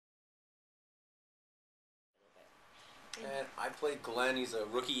And I played Glenn. He's a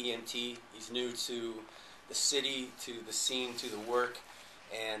rookie EMT. He's new to the city, to the scene, to the work,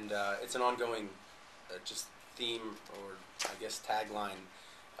 and it's an ongoing just theme, or I guess tagline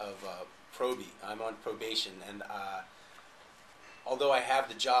of probie. I'm on probation, and although I have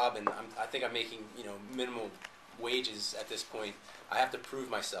the job, and I think I'm making minimal wages at this point, I have to prove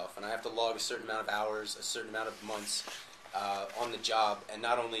myself, and I have to log a certain amount of hours, a certain amount of months on the job, and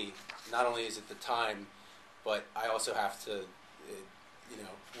not only is it the time, but I also have to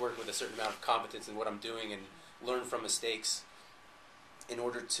work with a certain amount of competence in what I'm doing and learn from mistakes in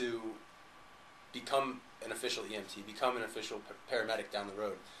order to become an official EMT, become an official paramedic down the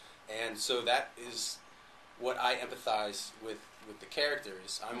road. And so that is what I empathize with the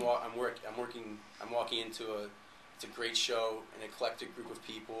characters. I'm walking into it's a great show, an eclectic group of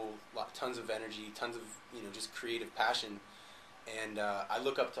people, tons of energy, tons of just creative passion, and I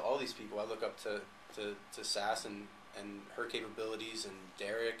look up to all these people. I look up to Sass and her capabilities, and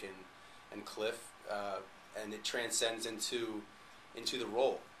Derek and Cliff, and it transcends into the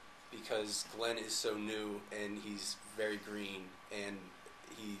role, because Glenn is so new and he's very green, and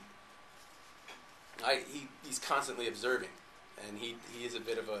he's constantly observing, and he is a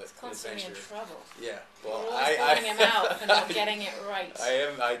bit of an constantly adventurer. in trouble. Yeah, well, You're always calling him out for not getting it right.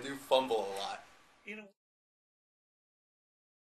 I do fumble a lot.